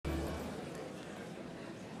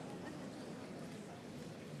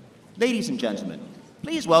Ladies and gentlemen,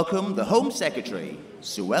 please welcome the Home Secretary,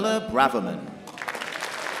 Suella Braverman.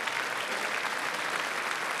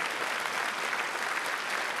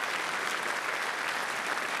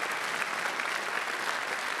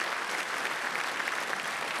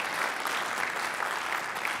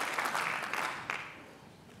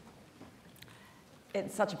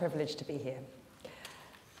 It's such a privilege to be here.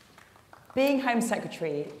 Being Home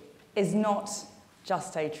Secretary is not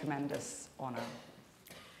just a tremendous honour.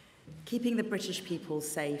 Keeping the British people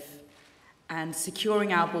safe and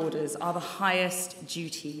securing our borders are the highest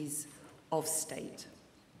duties of state.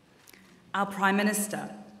 Our Prime Minister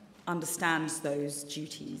understands those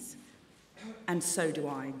duties, and so do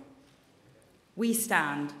I. We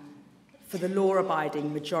stand for the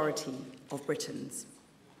law-abiding majority of Britons.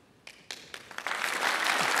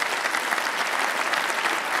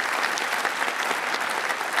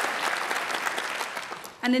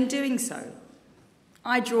 And in doing so,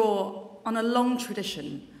 I draw on a long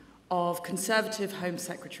tradition of Conservative Home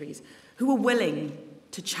Secretaries who were willing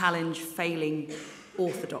to challenge failing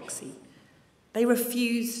orthodoxy. They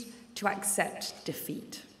refused to accept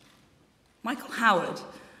defeat. Michael Howard,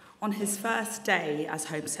 on his first day as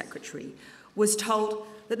Home Secretary, was told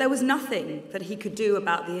that there was nothing that he could do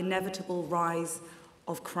about the inevitable rise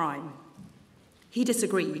of crime. He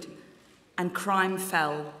disagreed, and crime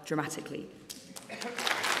fell dramatically.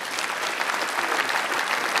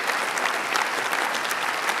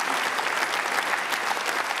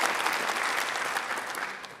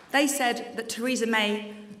 They said that Theresa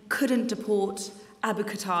May couldn't deport Abu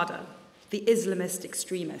Qatada, the Islamist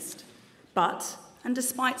extremist, but, and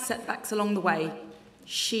despite setbacks along the way,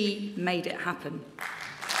 she made it happen.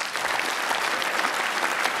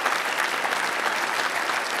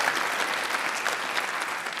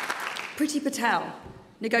 Priti Patel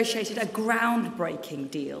negotiated a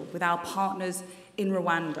groundbreaking deal with our partners in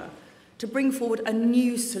Rwanda to bring forward a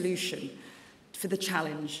new solution for the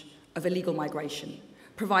challenge of illegal migration,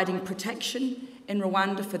 providing protection in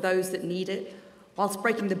Rwanda for those that need it, whilst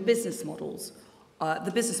breaking the business model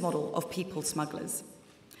of people smugglers.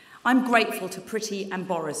 I'm grateful to Priti and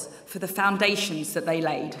Boris for the foundations that they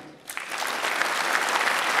laid.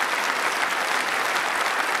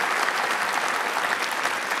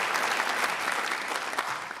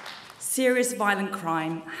 Serious violent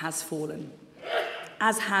crime has fallen,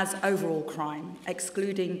 as has overall crime,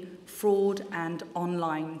 excluding fraud and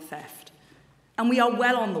online theft. And we are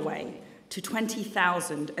well on the way to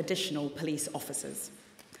 20,000 additional police officers.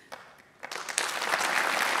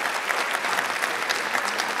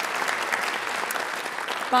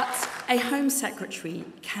 But a Home Secretary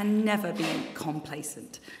can never be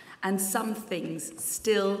complacent, and some things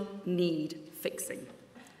still need fixing.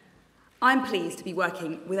 I'm pleased to be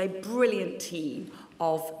working with a brilliant team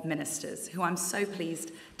of ministers who I'm so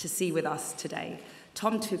pleased to see with us today.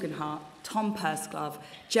 Tom Tugendhat, Tom Pursglove,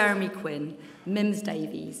 Jeremy Quinn, Mims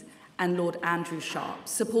Davies, and Lord Andrew Sharp,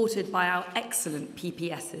 supported by our excellent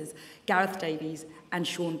PPSs, Gareth Davies and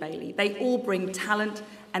Sean Bailey. They all bring talent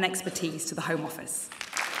and expertise to the Home Office.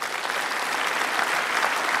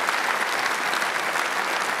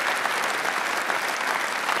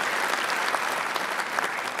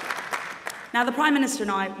 Now, the Prime Minister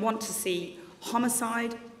and I want to see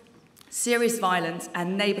homicide, serious violence,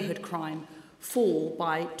 and neighbourhood crime fall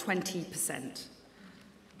by 20%.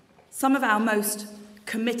 Some of our most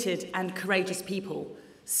committed and courageous people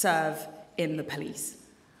serve in the police.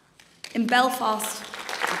 In Belfast,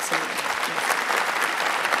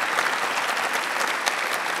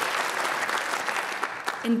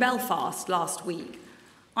 In Belfast last week,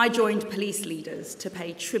 I joined police leaders to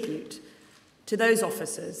pay tribute to those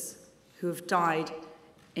officers who have died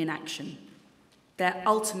in action. Their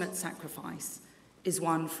ultimate sacrifice is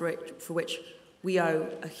one for which we owe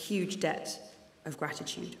a huge debt of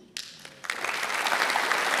gratitude.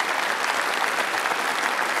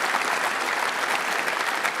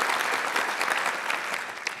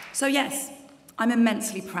 So yes, I'm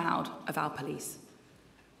immensely proud of our police.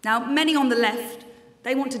 Now, many on the left,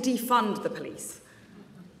 they want to defund the police.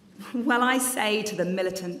 Well, I say to the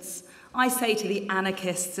militants, I say to the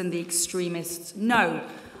anarchists and the extremists, no,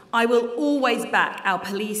 I will always back our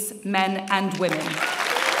police men and women.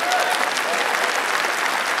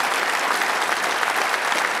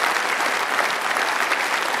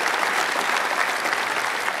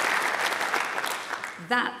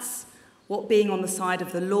 That's what being on the side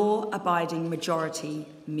of the law-abiding majority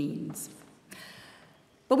means.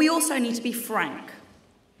 But we also need to be frank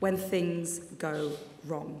when things go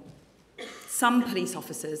wrong. Some police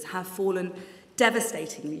officers have fallen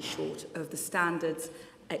devastatingly short of the standards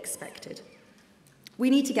expected. We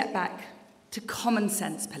need to get back to common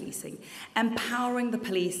sense policing, empowering the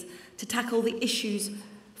police to tackle the issues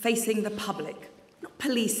facing the public, not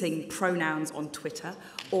policing pronouns on Twitter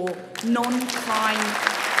or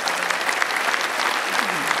non-crime.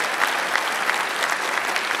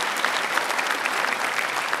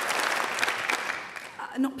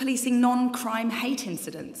 Not policing non-crime hate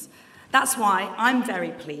incidents. That's why I'm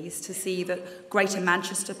very pleased to see that Greater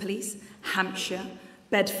Manchester Police, Hampshire,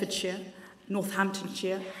 Bedfordshire,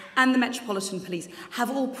 Northamptonshire and the Metropolitan Police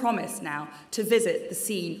have all promised now to visit the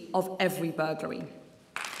scene of every burglary.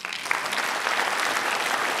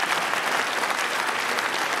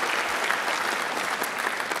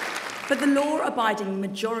 But the law-abiding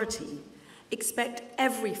majority expect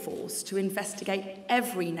every force to investigate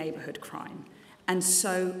every neighbourhood crime, and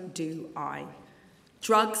so do I.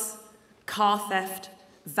 Drugs, car theft,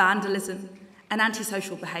 vandalism, and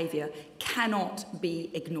antisocial behaviour cannot be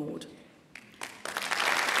ignored.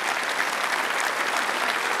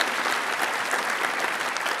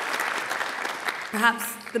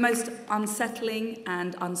 Perhaps the most unsettling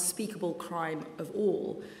and unspeakable crime of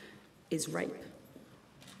all is rape.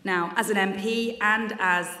 Now, as an MP and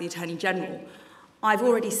as the Attorney General, I've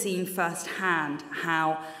already seen firsthand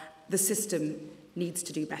how the system needs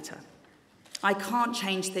to do better. I can't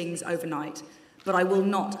change things overnight, but I will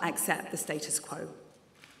not accept the status quo.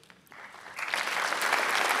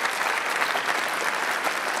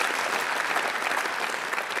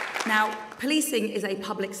 Now, policing is a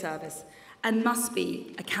public service and must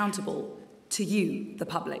be accountable to you, the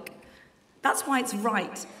public. That's why it's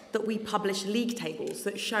right that we publish league tables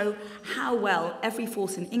that show how well every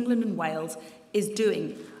force in England and Wales is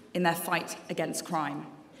doing in their fight against crime.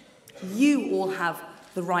 You all have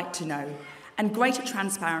the right to know, and greater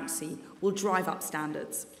transparency will drive up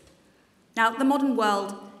standards. Now, the modern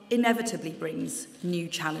world inevitably brings new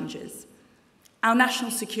challenges. Our National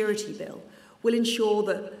Security Bill will ensure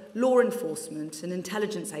that law enforcement and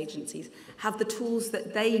intelligence agencies have the tools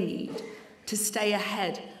that they need to stay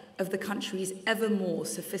ahead of the country's ever more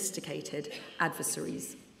sophisticated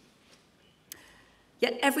adversaries.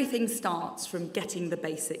 Yet everything starts from getting the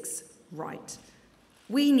basics right.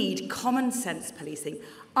 We need common sense policing,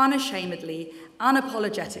 unashamedly,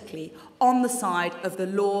 unapologetically, on the side of the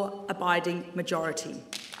law-abiding majority.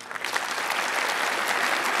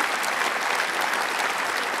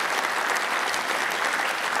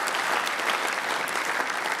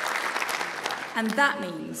 And that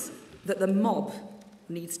means that the mob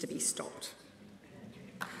needs to be stopped.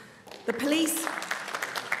 The police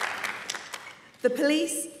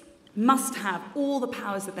must have all the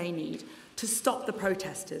powers that they need to stop the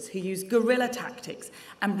protesters who use guerrilla tactics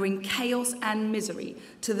and bring chaos and misery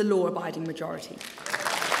to the law-abiding majority.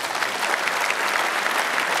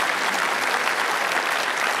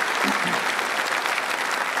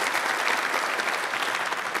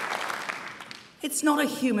 It's not a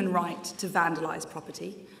human right to vandalise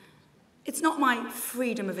property. It's not my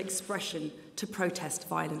freedom of expression to protest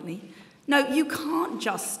violently. No, you can't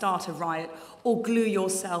just start a riot or glue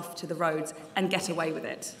yourself to the roads and get away with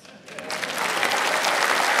it.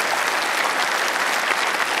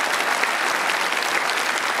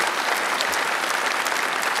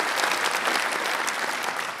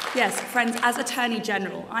 Yes, friends, as Attorney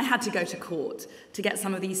General, I had to go to court to get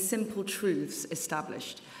some of these simple truths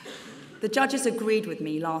established. The judges agreed with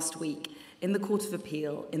me last week in the Court of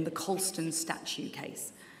Appeal in the Colston statue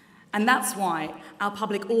case. And that's why our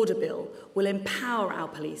Public Order Bill will empower our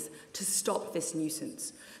police to stop this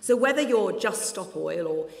nuisance. So whether you're Just Stop Oil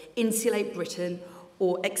or Insulate Britain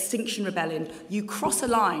or Extinction Rebellion, you cross a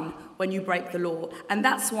line when you break the law, and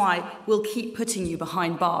that's why we'll keep putting you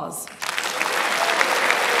behind bars.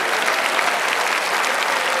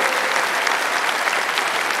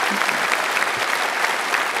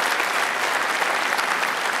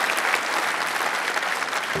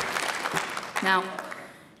 Now,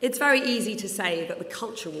 it's very easy to say that the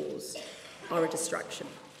culture wars are a distraction.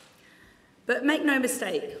 But make no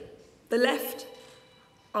mistake, the left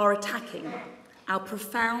are attacking our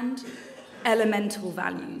profound, elemental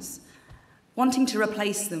values, wanting to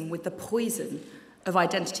replace them with the poison of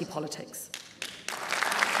identity politics.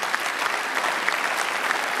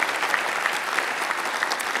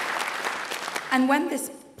 And when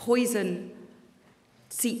this poison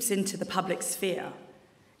seeps into the public sphere,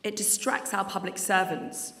 it distracts our public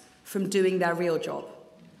servants from doing their real job.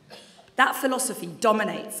 That philosophy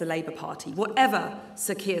dominates the Labour Party, whatever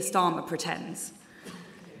Sir Keir Starmer pretends.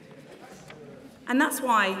 And that's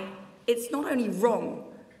why it's not only wrong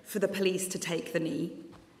for the police to take the knee,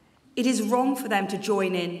 it is wrong for them to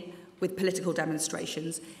join in with political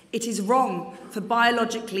demonstrations, it is wrong for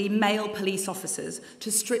biologically male police officers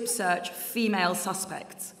to strip search female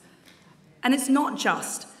suspects. And it's not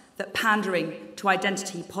just that pandering to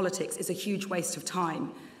identity politics is a huge waste of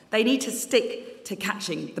time. They need to stick to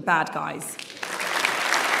catching the bad guys.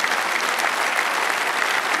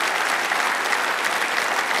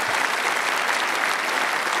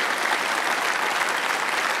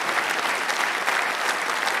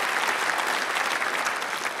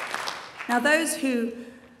 Now, those who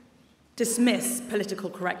dismiss political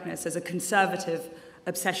correctness as a conservative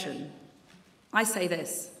obsession, I say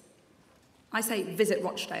this. I say visit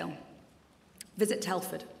Rochdale, visit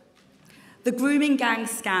Telford. The grooming gang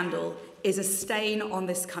scandal is a stain on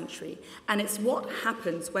this country, and it's what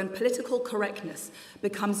happens when political correctness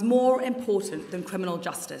becomes more important than criminal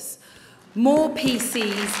justice. More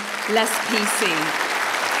PCs, less PC.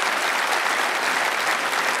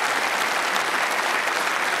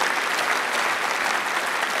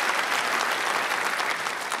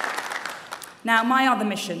 Now, my other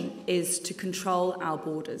mission is to control our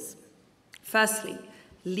borders. Firstly,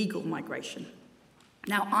 legal migration.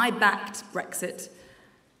 Now, I backed Brexit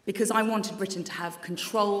because I wanted Britain to have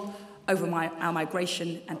control over our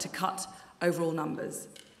migration and to cut overall numbers.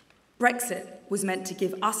 Brexit was meant to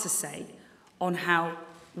give us a say on how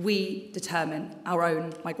we determine our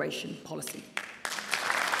own migration policy.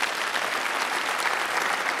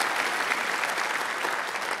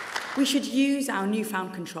 We should use our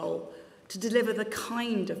newfound control to deliver the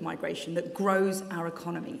kind of migration that grows our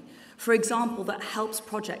economy. For example, that helps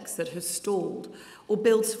projects that have stalled or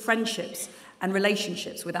builds friendships and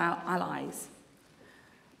relationships with our allies.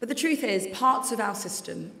 But the truth is, parts of our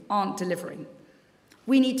system aren't delivering.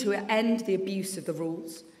 We need to end the abuse of the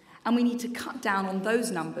rules, and we need to cut down on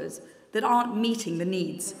those numbers that aren't meeting the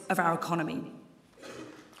needs of our economy.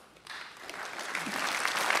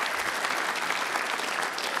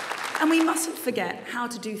 And we mustn't forget how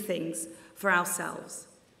to do things for ourselves.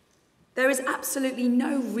 There is absolutely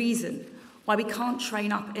no reason why we can't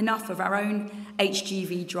train up enough of our own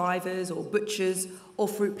HGV drivers or butchers or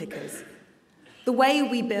fruit pickers. The way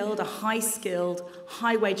we build a high-skilled,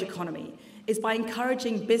 high-wage economy is by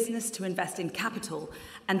encouraging business to invest in capital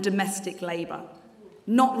and domestic labour,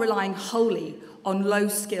 not relying wholly on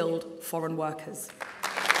low-skilled foreign workers.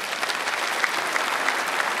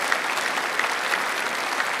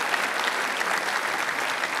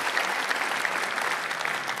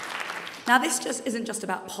 Now, this just isn't just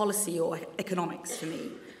about policy or economics for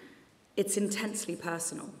me. It's intensely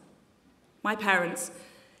personal. My parents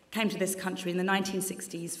came to this country in the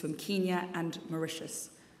 1960s from Kenya and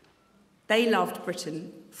Mauritius. They loved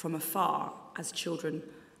Britain from afar as children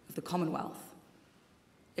of the Commonwealth.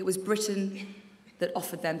 It was Britain that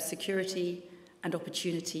offered them security and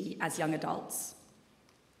opportunity as young adults.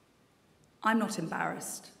 I'm not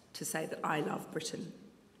embarrassed to say that I love Britain.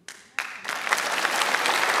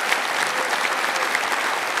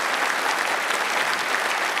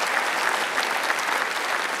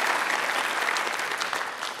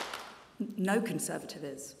 No Conservative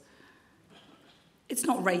is. It's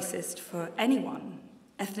not racist for anyone,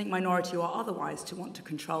 ethnic minority or otherwise, to want to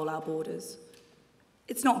control our borders.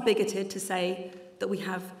 It's not bigoted to say that we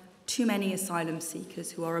have too many asylum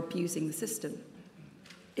seekers who are abusing the system.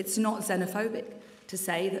 It's not xenophobic to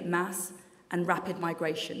say that mass and rapid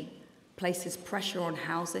migration places pressure on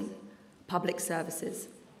housing, public services,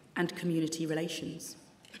 and community relations.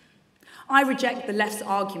 I reject the left's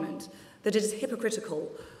argument that it is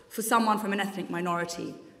hypocritical for someone from an ethnic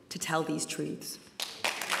minority to tell these truths.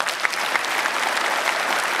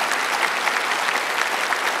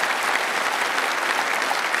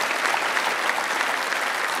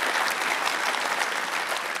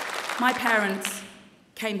 My parents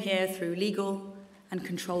came here through legal and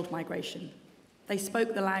controlled migration. They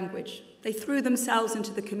spoke the language. They threw themselves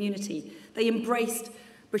into the community. They embraced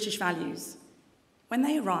British values. When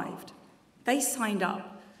they arrived, they signed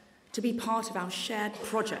up to be part of our shared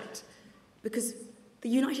project because the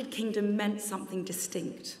United Kingdom meant something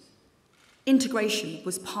distinct. Integration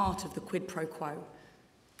was part of the quid pro quo.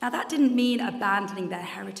 Now, that didn't mean abandoning their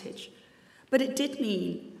heritage, but it did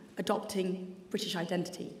mean adopting British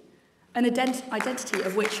identity, an identity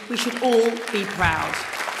of which we should all be proud.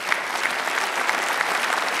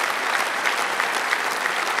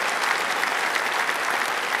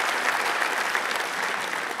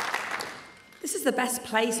 This is the best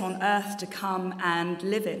place on earth to come and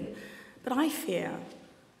live in, but I fear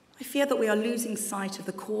that we are losing sight of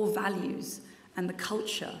the core values and the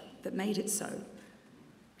culture that made it so.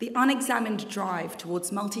 The unexamined drive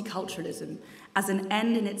towards multiculturalism as an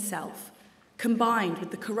end in itself, combined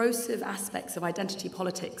with the corrosive aspects of identity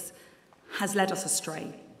politics, has led us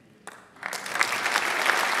astray.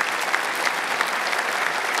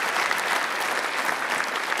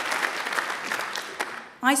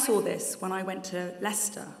 I saw this when I went to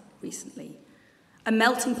Leicester recently, a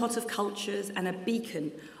melting pot of cultures and a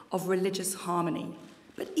beacon of religious harmony.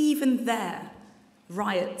 But even there,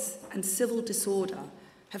 riots and civil disorder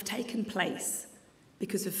have taken place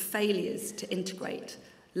because of failures to integrate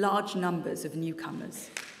large numbers of newcomers.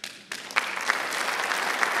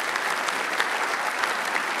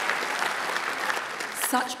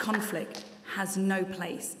 Such conflict has no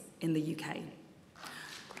place in the UK.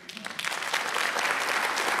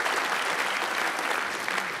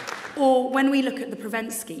 Or when we look at the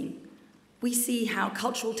Prevent scheme, we see how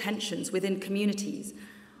cultural tensions within communities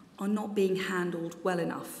are not being handled well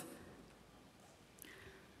enough.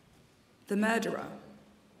 The murderer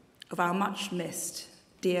of our much missed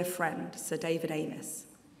dear friend, Sir David Amess,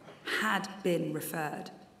 had been referred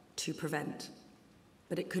to Prevent,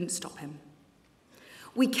 but it couldn't stop him.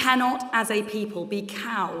 We cannot, as a people, be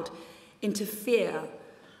cowed into fear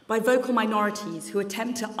by vocal minorities who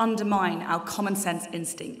attempt to undermine our common sense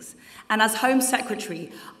instincts. And as Home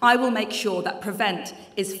Secretary, I will make sure that Prevent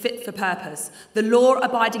is fit for purpose. The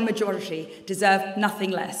law-abiding majority deserve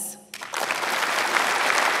nothing less.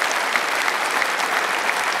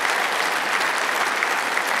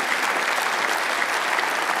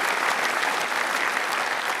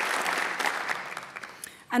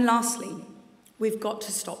 And lastly, we've got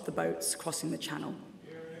to stop the boats crossing the Channel.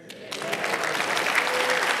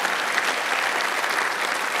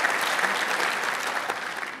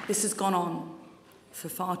 This has gone on for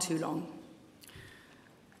far too long.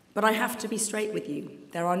 But I have to be straight with you.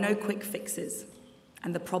 There are no quick fixes,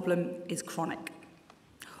 and the problem is chronic.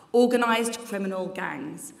 Organised criminal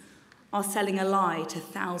gangs are selling a lie to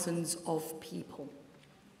thousands of people.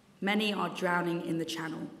 Many are drowning in the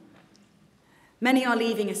Channel. Many are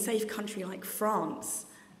leaving a safe country like France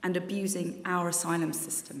and abusing our asylum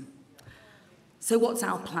system. So what's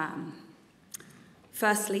our plan?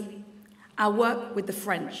 Firstly, our work with the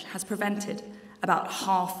French has prevented about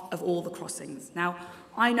half of all the crossings. Now,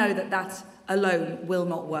 I know that that alone will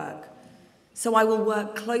not work, so I will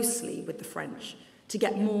work closely with the French to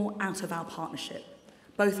get more out of our partnership,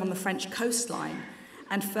 both on the French coastline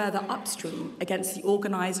and further upstream against the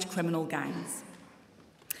organised criminal gangs.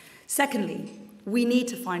 Secondly, we need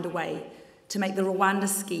to find a way to make the Rwanda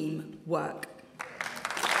scheme work.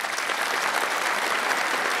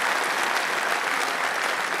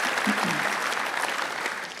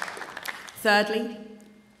 Thirdly,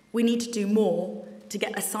 we need to do more to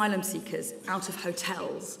get asylum seekers out of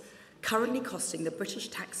hotels, currently costing the British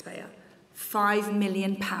taxpayer £5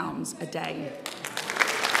 million a day.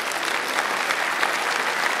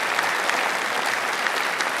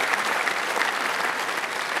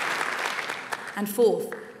 And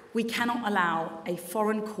fourth, we cannot allow a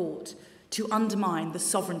foreign court to undermine the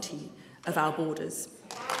sovereignty of our borders.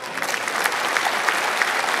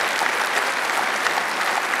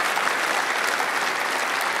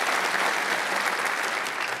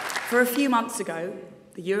 For a few months ago,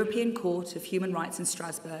 the European Court of Human Rights in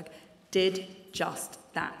Strasbourg did just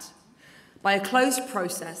that. By a closed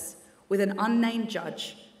process with an unnamed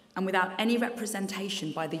judge and without any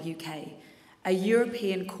representation by the UK, a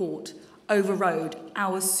European court overrode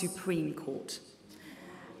our Supreme Court.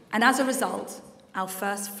 And as a result, our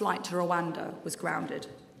first flight to Rwanda was grounded.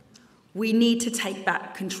 We need to take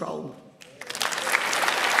back control.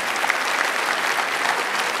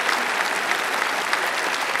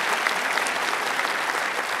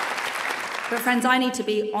 But friends, I need to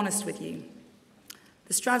be honest with you.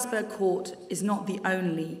 The Strasbourg court is not the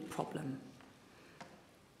only problem.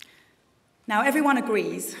 Now, everyone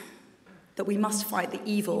agrees that we must fight the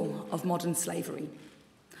evil of modern slavery.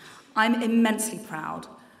 I'm immensely proud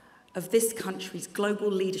of this country's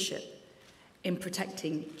global leadership in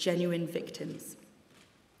protecting genuine victims.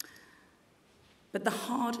 But the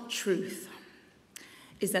hard truth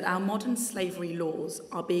is that our modern slavery laws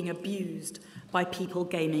are being abused by people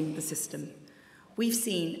gaming the system. We've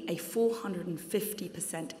seen a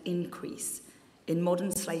 450% increase in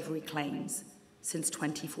modern slavery claims since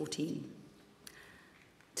 2014.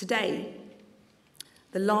 Today,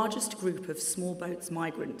 the largest group of small boats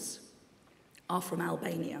migrants are from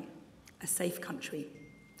Albania, a safe country.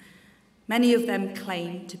 Many of them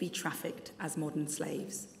claim to be trafficked as modern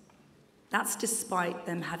slaves. That's despite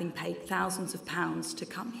them having paid thousands of pounds to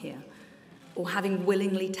come here or having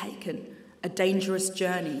willingly taken a dangerous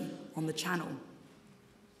journey on the Channel.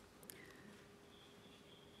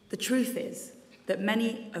 The truth is that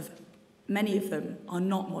many of them are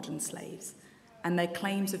not modern slaves, and their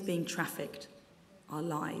claims of being trafficked are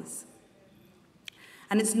lies.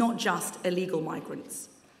 And it's not just illegal migrants.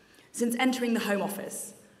 Since entering the Home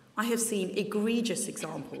Office, I have seen egregious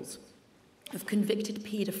examples of convicted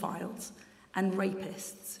paedophiles and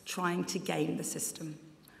rapists trying to game the system,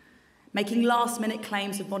 making last-minute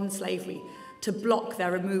claims of modern slavery to block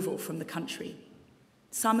their removal from the country.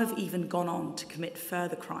 Some have even gone on to commit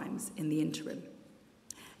further crimes in the interim.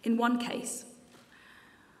 In one case,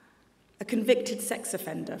 a convicted sex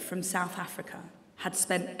offender from South Africa had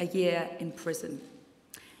spent a year in prison.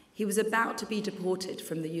 He was about to be deported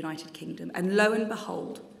from the United Kingdom, and lo and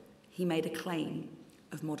behold, he made a claim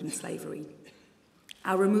of modern slavery.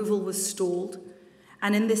 Our removal was stalled,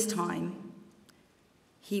 and in this time,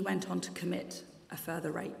 he went on to commit a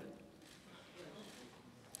further rape.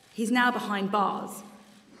 He's now behind bars,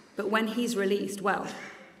 but when he's released, well,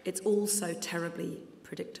 it's all so terribly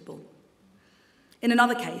predictable. In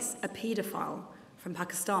another case, a paedophile from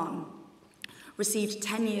Pakistan received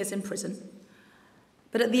 10 years in prison,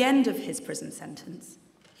 but at the end of his prison sentence,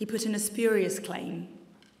 he put in a spurious claim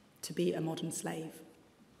to be a modern slave.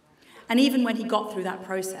 And even when he got through that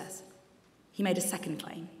process, he made a second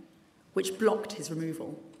claim, which blocked his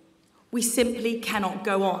removal. We simply cannot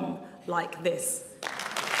go on like this.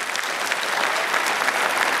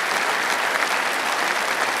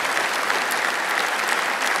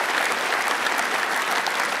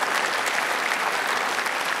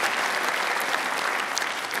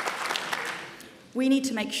 We need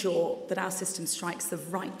to make sure that our system strikes the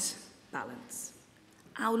right balance.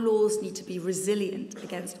 Our laws need to be resilient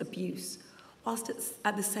against abuse, whilst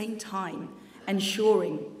at the same time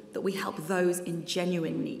ensuring that we help those in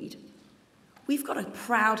genuine need. We've got a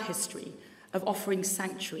proud history of offering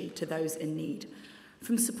sanctuary to those in need,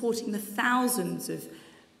 from supporting the thousands of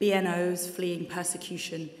BNOs fleeing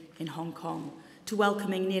persecution in Hong Kong, to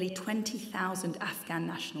welcoming nearly 20,000 Afghan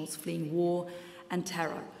nationals fleeing war and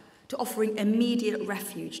terror, to offering immediate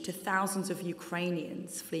refuge to thousands of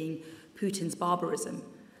Ukrainians fleeing Putin's barbarism.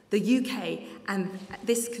 The UK and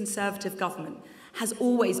this Conservative government has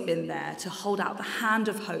always been there to hold out the hand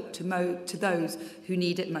of hope to those who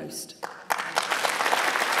need it most.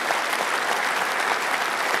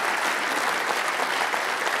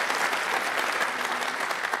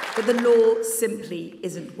 But the law simply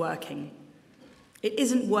isn't working. It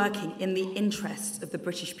isn't working in the interests of the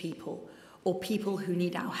British people or people who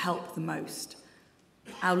need our help the most.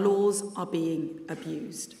 Our laws are being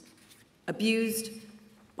abused. Abused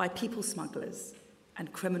by people smugglers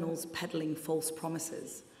and criminals peddling false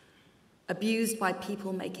promises. Abused by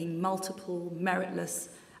people making multiple, meritless,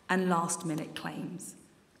 and last-minute claims.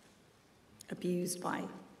 Abused by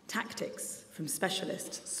tactics from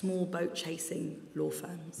specialist, small boat-chasing law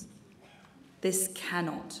firms. This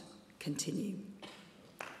cannot continue.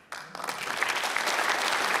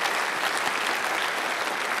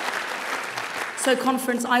 So,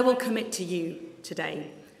 Conference, I will commit to you today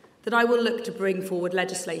that I will look to bring forward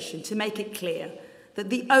legislation to make it clear that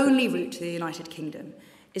the only route to the United Kingdom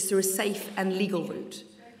is through a safe and legal route.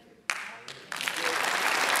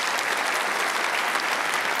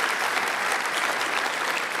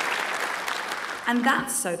 And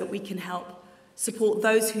that's so that we can help support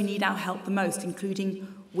those who need our help the most, including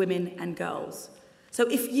women and girls. So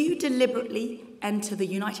if you deliberately enter the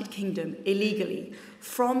United Kingdom illegally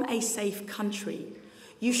from a safe country,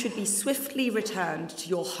 you should be swiftly returned to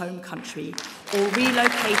your home country or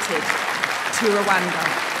relocated to Rwanda.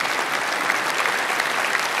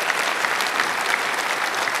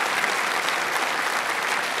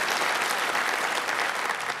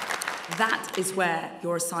 That is where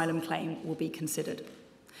your asylum claim will be considered.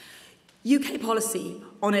 UK policy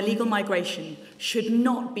on illegal migration should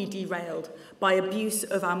not be derailed by abuse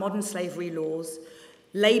of our modern slavery laws,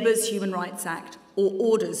 Labour's Human Rights Act, or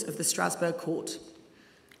orders of the Strasbourg Court.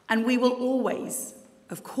 And we will always,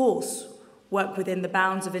 of course, work within the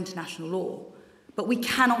bounds of international law, but we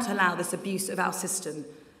cannot allow this abuse of our system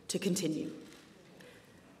to continue.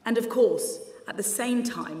 And of course, at the same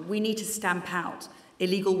time, we need to stamp out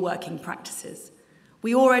illegal working practices.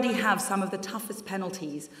 We already have some of the toughest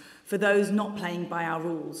penalties for those not playing by our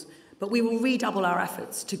rules, but we will redouble our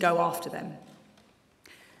efforts to go after them.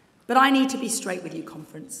 But I need to be straight with you,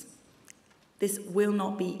 Conference. This will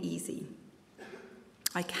not be easy.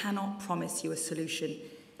 I cannot promise you a solution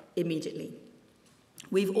immediately.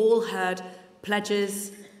 We've all heard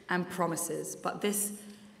pledges and promises, but this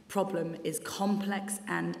problem is complex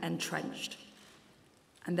and entrenched,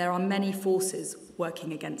 and there are many forces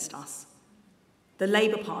working against us. The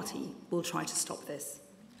Labour Party will try to stop this.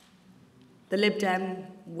 The Lib Dem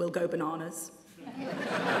will go bananas.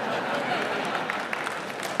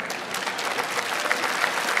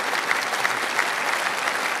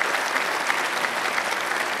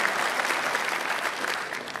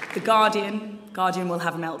 The Guardian will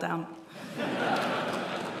have a meltdown.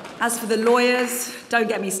 As for the lawyers, don't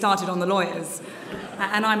get me started on the lawyers.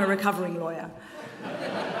 And I'm a recovering lawyer.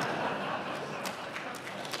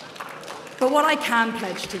 But what I can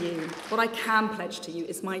pledge to you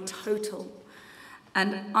is my total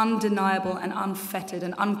and undeniable and unfettered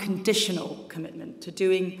and unconditional commitment to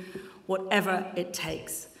doing whatever it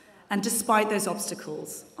takes. And despite those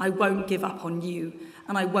obstacles, I won't give up on you,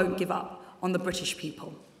 and I won't give up on the British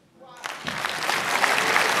people.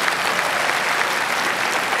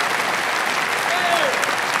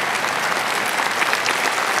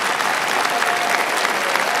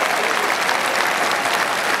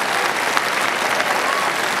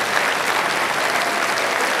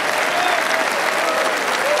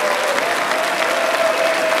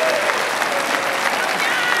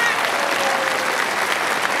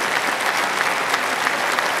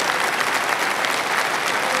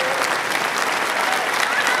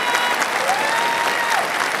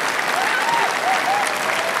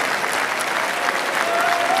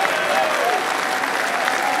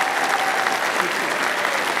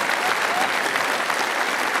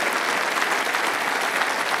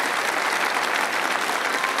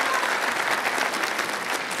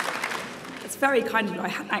 Very kind of you, I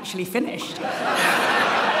hadn't actually finished.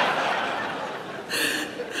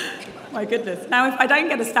 My goodness. Now, if I don't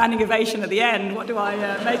get a standing ovation at the end, what do I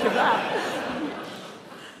make of that?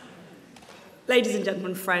 Ladies and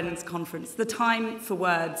gentlemen, friends, conference, the time for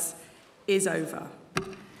words is over.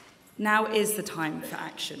 Now is the time for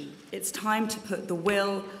action. It's time to put the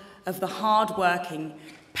will of the hard-working,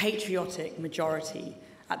 patriotic majority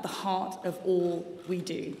at the heart of all we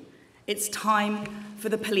do. It's time for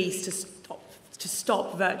the police to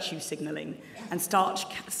stop virtue signalling and start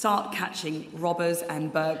catching robbers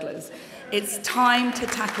and burglars. It's time to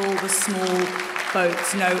tackle the small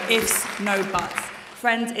boats, no ifs, no buts.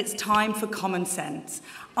 Friends, it's time for common sense.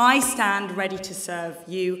 I stand ready to serve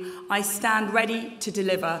you. I stand ready to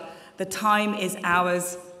deliver. The time is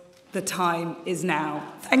ours. The time is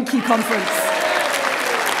now. Thank you, conference.